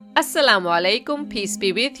Assalamu alaikum, peace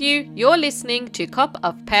be with you. You're listening to Cup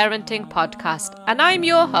of Parenting podcast, and I'm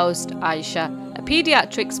your host, Aisha, a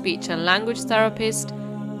pediatric speech and language therapist,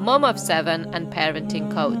 mum of 7 and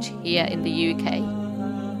parenting coach here in the UK.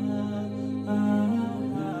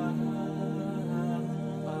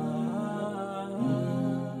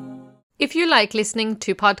 If you like listening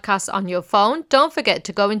to podcasts on your phone, don't forget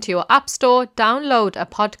to go into your app store, download a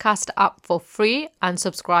podcast app for free and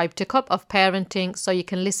subscribe to Cup of Parenting so you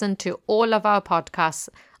can listen to all of our podcasts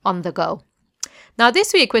on the go. Now,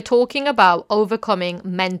 this week we're talking about overcoming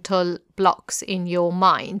mental blocks in your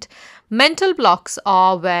mind. Mental blocks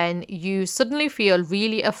are when you suddenly feel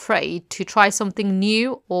really afraid to try something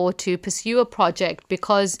new or to pursue a project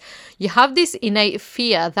because you have this innate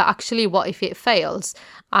fear that actually, what if it fails?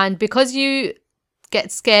 And because you get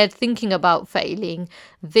scared thinking about failing,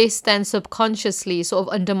 this then subconsciously sort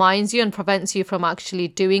of undermines you and prevents you from actually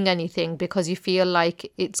doing anything because you feel like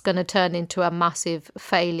it's going to turn into a massive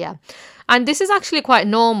failure. And this is actually quite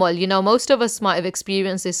normal. You know, most of us might have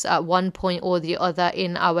experienced this at one point or the other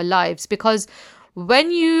in our lives, because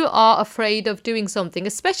when you are afraid of doing something,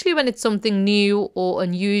 especially when it's something new or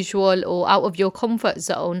unusual or out of your comfort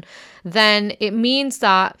zone, then it means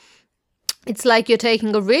that it's like you're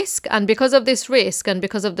taking a risk, and because of this risk and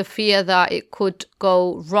because of the fear that it could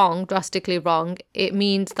go wrong, drastically wrong, it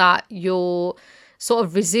means that you're sort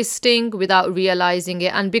of resisting without realizing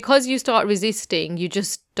it. And because you start resisting, you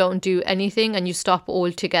just don't do anything and you stop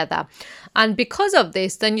altogether. And because of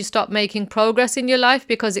this, then you stop making progress in your life,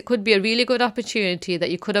 because it could be a really good opportunity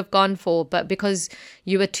that you could have gone for, but because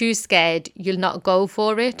you were too scared, you'll not go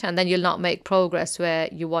for it, and then you'll not make progress where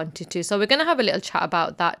you wanted to. So we're going to have a little chat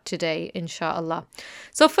about that today, inshallah.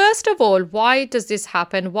 So first of all, why does this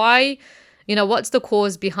happen? Why, what's the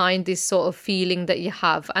cause behind this sort of feeling that you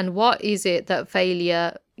have? And what is it that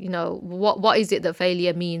failure, what is it that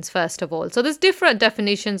failure means, first of all? So there's different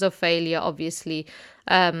definitions of failure, obviously.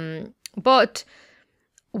 But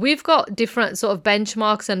we've got different sort of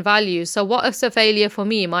benchmarks and values. So what is a failure for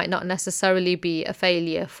me might not necessarily be a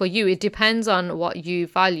failure for you. It depends on what you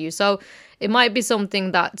value. So it might be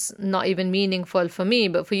something that's not even meaningful for me,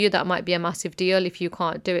 but for you that might be a massive deal if you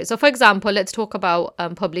can't do it. So for example, let's talk about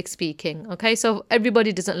public speaking. Okay, so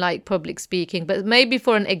everybody doesn't like public speaking, but maybe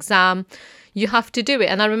for an exam you have to do it.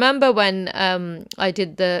 And I remember when I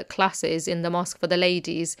did the classes in the mosque for the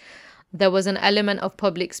ladies, there was an element of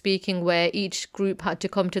public speaking where each group had to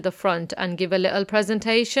come to the front and give a little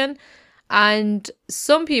presentation. And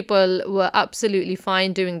some people were absolutely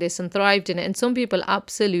fine doing this and thrived in it. And some people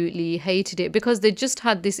absolutely hated it because they just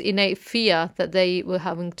had this innate fear that they were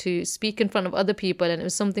having to speak in front of other people. And it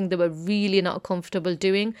was something they were really not comfortable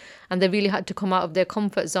doing. And they really had to come out of their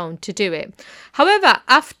comfort zone to do it. However,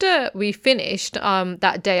 after we finished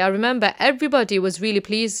that day, I remember everybody was really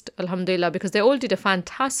pleased, alhamdulillah, because they all did a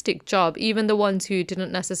fantastic job, even the ones who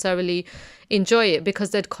didn't necessarily enjoy it,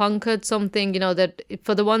 because they'd conquered something, that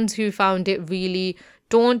for the ones who found it really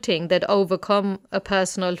daunting, they'd overcome a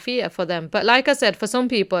personal fear for them. But like I said, for some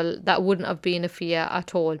people that wouldn't have been a fear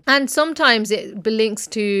at all. And sometimes it links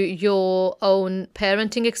to your own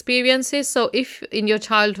parenting experiences. So if in your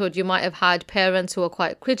childhood you might have had parents who are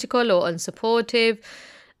quite critical or unsupportive,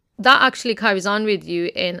 that actually carries on with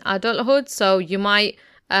you in adulthood. So you might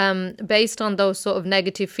based on those sort of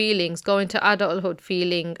negative feelings, go into adulthood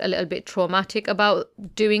feeling a little bit traumatic about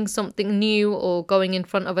doing something new or going in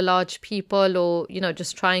front of a large people, or,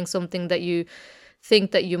 just trying something that you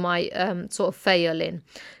think that you might sort of fail in.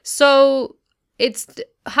 So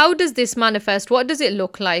how does this manifest? What does it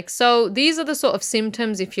look like? So these are the sort of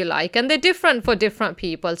symptoms, if you like, and they're different for different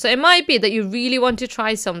people. So it might be that you really want to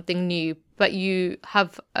try something new, but you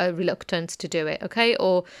have a reluctance to do it, okay?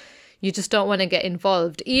 Or you just don't want to get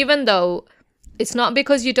involved, even though it's not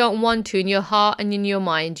because you don't want to. In your heart and in your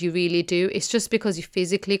mind, you really do. It's just because you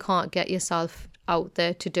physically can't get yourself out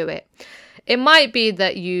there to do it. It might be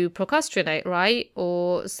that you procrastinate, right?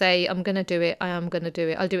 Or say, I'm going to do it. I am going to do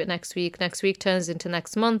it. I'll do it next week. Next week turns into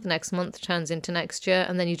next month turns into next year,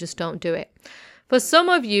 and then you just don't do it. For some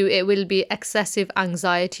of you, it will be excessive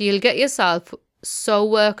anxiety. You'll get yourself so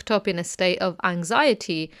worked up in a state of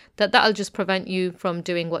anxiety that'll just prevent you from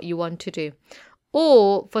doing what you want to do.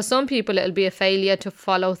 Or for some people, it'll be a failure to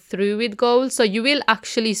follow through with goals. So you will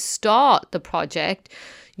actually start the project.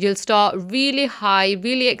 You'll start really high,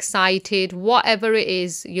 really excited, whatever it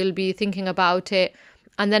is, you'll be thinking about it.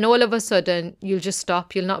 And then all of a sudden, you'll just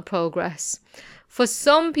stop. You'll not progress. For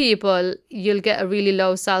some people, you'll get a really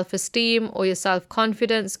low self-esteem, or your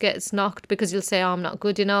self-confidence gets knocked because you'll say, oh, I'm not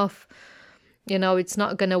good enough. It's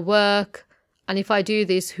not going to work. And if I do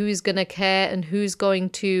this, who's going to care and who's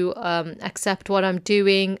going to accept what I'm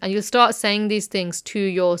doing? And you'll start saying these things to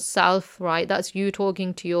yourself, right? That's you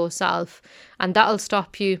talking to yourself, and that'll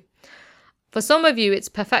stop you. For some of you, it's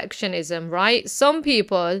perfectionism, right? Some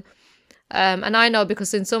people, and I know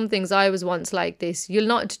because in some things I was once like this, you'll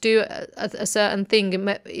not do a certain thing,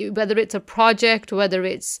 whether it's a project, whether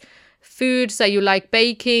it's food, say you like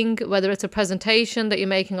baking, whether it's a presentation that you're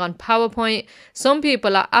making on PowerPoint. Some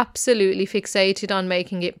people are absolutely fixated on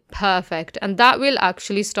making it perfect, and that will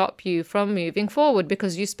actually stop you from moving forward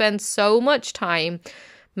because you spend so much time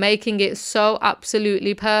making it so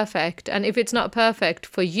absolutely perfect. And if it's not perfect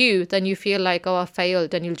for you, then you feel like, oh, I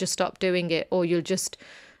failed, and you'll just stop doing it, or you'll just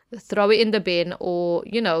throw it in the bin, or,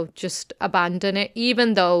 you know, just abandon it,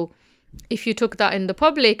 even though if you took that in the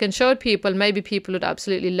public and showed people, maybe people would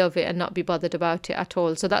absolutely love it and not be bothered about it at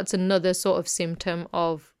all. So that's another sort of symptom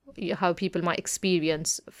of how people might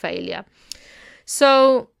experience failure.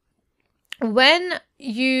 So when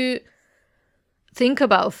you think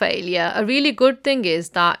about failure, a really good thing is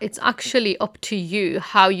that it's actually up to you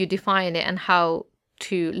how you define it and how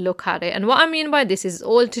to look at it. And what I mean by this is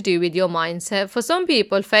all to do with your mindset. For some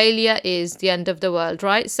people, failure is the end of the world,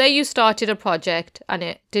 right? Say you started a project and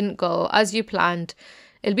it didn't go as you planned.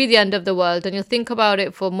 It'll be the end of the world, and you'll think about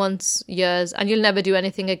it for months, years, and you'll never do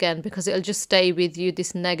anything again because it'll just stay with you,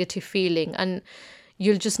 this negative feeling, and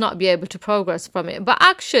you'll just not be able to progress from it. But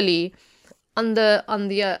actually, on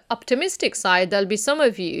the optimistic side, there'll be some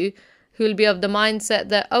of you who'll be of the mindset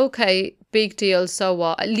that, okay, big deal, so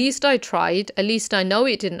what? At least I tried. At least I know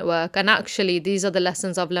it didn't work. And actually, these are the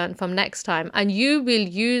lessons I've learned from next time. And you will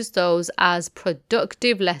use those as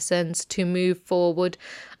productive lessons to move forward.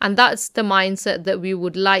 And that's the mindset that we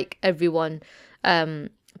would like everyone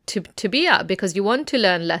to be at, because you want to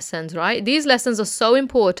learn lessons, right? These lessons are so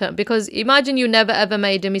important because imagine you never ever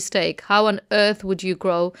made a mistake. How on earth would you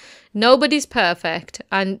grow? Nobody's perfect,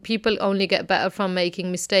 and people only get better from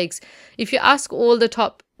making mistakes. If you ask all the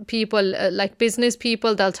top people, like business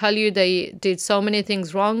people, they'll tell you they did so many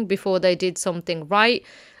things wrong before they did something right.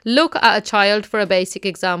 Look at a child for a basic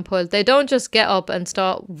example. They don't just get up and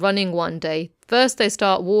start running one day. First, they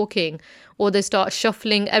start walking or they start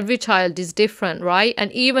shuffling. Every child is different, right?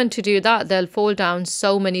 And even to do that, they'll fall down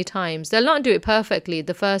so many times. They'll not do it perfectly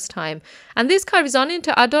the first time. And this carries on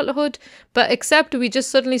into adulthood, but except we just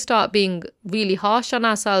suddenly start being really harsh on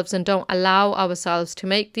ourselves and don't allow ourselves to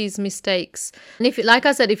make these mistakes. And if, like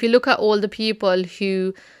I said, if you look at all the people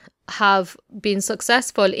who have been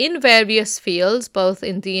successful in various fields, both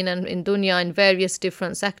in deen and in dunya, in various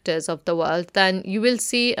different sectors of the world, then you will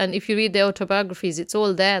see, and if you read their autobiographies, it's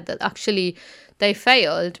all there, that actually they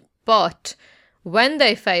failed. But when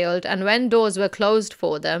they failed and when doors were closed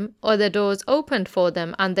for them, or the doors opened for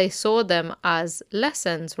them, and they saw them as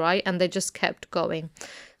lessons, right? And they just kept going.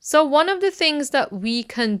 So one of the things that we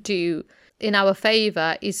can do in our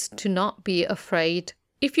favor is to not be afraid.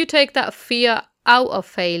 If you take that fear out of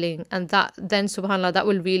failing, and that then subhanallah, that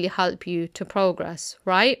will really help you to progress,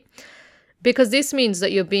 right? Because this means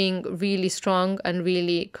that you're being really strong and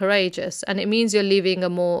really courageous, and it means you're living a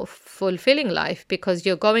more fulfilling life because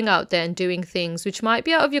you're going out there and doing things which might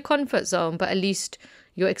be out of your comfort zone, but at least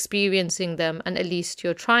you're experiencing them and at least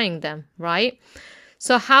you're trying them, right?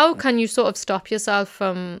 So how can you sort of stop yourself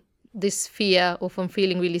from this fear or from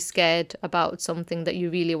feeling really scared about something that you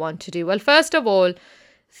really want to do? Well, first of all,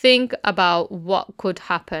 think about what could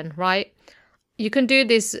happen, right? You can do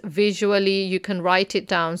this visually, you can write it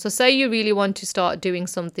down. So say you really want to start doing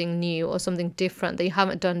something new or something different that you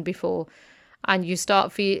haven't done before, and you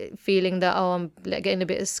start feeling that, oh, I'm getting a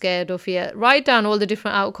bit scared or fear. Write down all the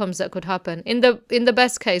different outcomes that could happen. In the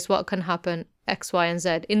best case, what can happen? X, Y, and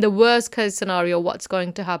Z. In the worst case scenario, what's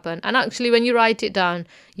going to happen? And actually, when you write it down,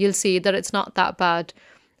 you'll see that it's not that bad.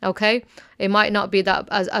 Okay, it might not be that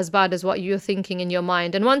as bad as what you're thinking in your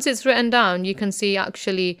mind. And once it's written down, you can see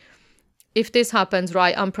actually, if this happens,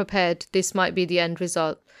 right, I'm prepared. This might be the end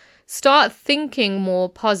result. Start thinking more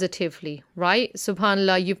positively, right?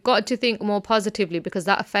 SubhanAllah, you've got to think more positively because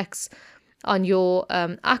that affects on your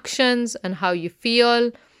actions and how you feel.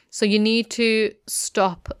 So you need to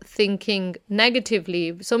stop thinking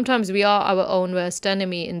negatively. Sometimes we are our own worst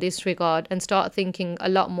enemy in this regard, and start thinking a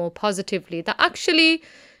lot more positively. That actually,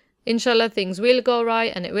 inshallah, things will go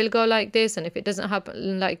right and it will go like this. And if it doesn't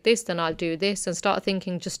happen like this, then I'll do this. And start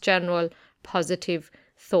thinking just general positive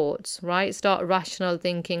thoughts, right? Start rational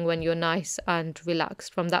thinking when you're nice and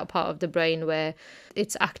relaxed, from that part of the brain where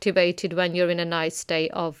it's activated when you're in a nice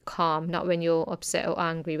state of calm, not when you're upset or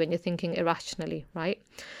angry, when you're thinking irrationally, right?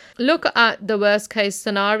 Look at the worst case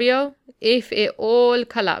scenario. If it all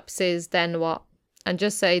collapses, then what? and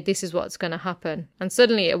just say, this is what's going to happen. And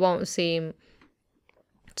suddenly it won't seem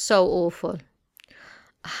so awful.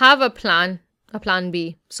 Have a plan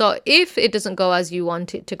B. So if it doesn't go as you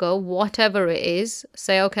want it to go, whatever it is,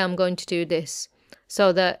 say, okay, I'm going to do this,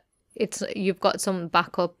 so that you've got some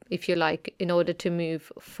backup, if you like, in order to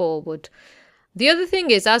move forward. The other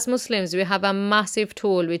thing is, as Muslims, we have a massive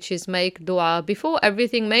tool, which is make dua. Before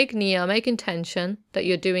everything, make niyyah, make intention that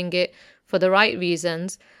you're doing it for the right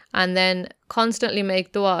reasons, and then constantly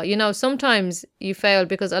make dua. You know, sometimes you fail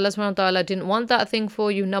because Allah subhanahu wa ta'ala didn't want that thing for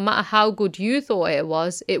you. No matter how good you thought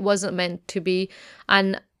it wasn't meant to be.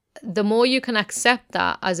 And the more you can accept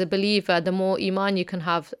that as a believer, the more iman you can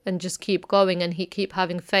have, and just keep going and keep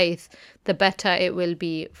having faith, the better it will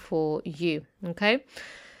be for you. Okay?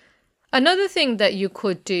 Another thing that you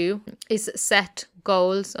could do is set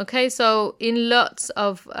goals. Okay, so in lots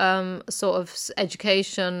of sort of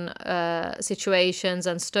education situations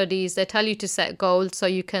and studies, they tell you to set goals so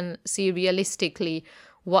you can see realistically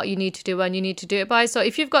what you need to do when you need to do it by. So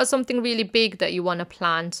if you've got something really big that you want to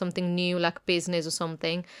plan, something new like business or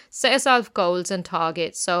something, set yourself goals and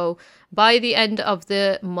targets. So by the end of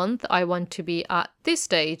the month, I want to be at this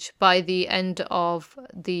stage. By the end of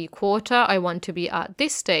the quarter, I want to be at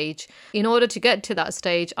this stage. In order to get to that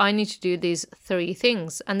stage, I need to do these 3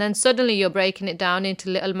 things. And then suddenly you're breaking it down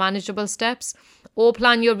into little manageable steps. Or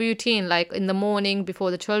plan your routine, like in the morning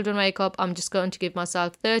before the children wake up, I'm just going to give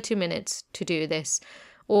myself 30 minutes to do this.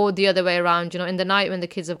 Or the other way around, you know, in the night when the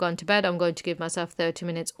kids have gone to bed, I'm going to give myself 30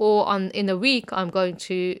 minutes. Or in the week, I'm going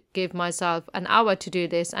to give myself an hour to do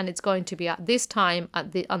this, and it's going to be at this time,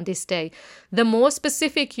 on this day. The more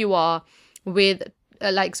specific you are with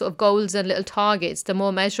like sort of goals and little targets, the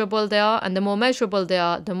more measurable they are, and the more measurable they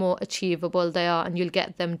are, the more achievable they are, and you'll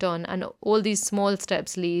get them done. And all these small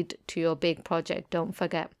steps lead to your big project, don't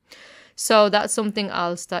forget. So that's something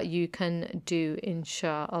else that you can do,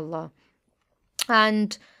 inshallah.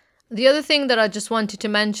 And the other thing that I just wanted to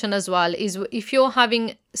mention as well is, if you're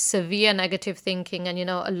having severe negative thinking and, you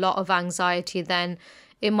know, a lot of anxiety, then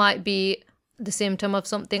it might be the symptom of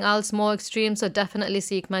something else more extreme. So definitely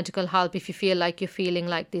seek medical help if you feel like you're feeling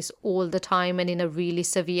like this all the time and in a really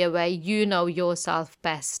severe way. You know yourself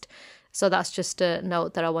best. So that's just a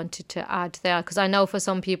note that I wanted to add there, because I know for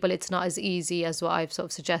some people it's not as easy as what I've sort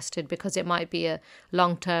of suggested, because it might be a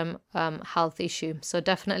long-term health issue. So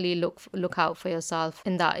definitely look out for yourself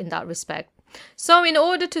in that respect. So in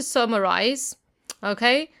order to summarize,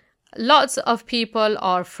 okay, lots of people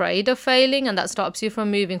are afraid of failing, and that stops you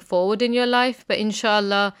from moving forward in your life. But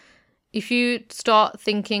inshallah, if you start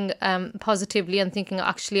thinking positively and thinking,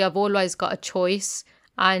 actually, I've always got a choice,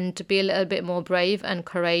 and be a little bit more brave and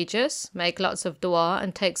courageous, make lots of dua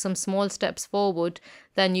and take some small steps forward,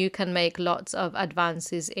 then you can make lots of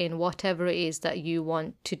advances in whatever it is that you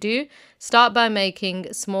want to do. Start by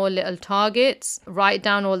making small little targets, write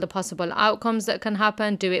down all the possible outcomes that can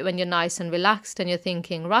happen, do it when you're nice and relaxed and you're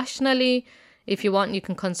thinking rationally. If you want, you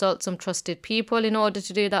can consult some trusted people in order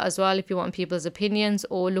to do that as well, if you want people's opinions,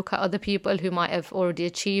 or look at other people who might have already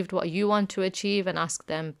achieved what you want to achieve and ask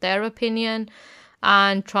them their opinion.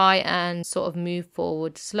 And try and sort of move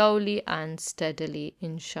forward slowly and steadily,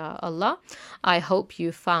 inshallah. I hope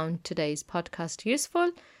you found today's podcast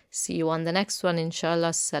useful. See you on the next one,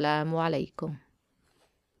 inshallah. Assalamu alaikum.